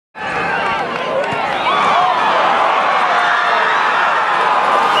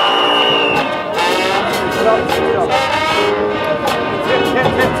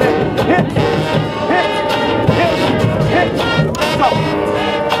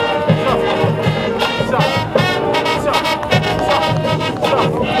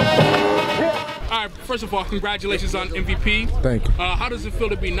first of all, congratulations on MVP. Thank you. How does it feel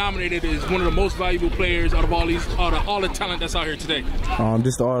to be nominated as one of the most valuable players out of all the talent that's out here today?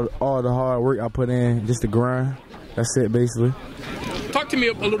 Just all the hard work I put in, just the grind. That's it, basically. Talk to me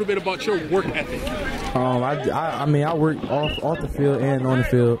a little bit about your work ethic. I mean, I work off the field and on the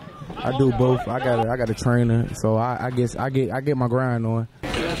field. I do both. I got a trainer, so I guess I get my grind on.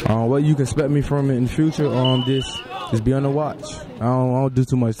 What you can expect me from it in the future, just be on the watch. I don't do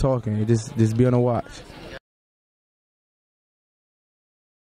too much talking. Just be on the watch.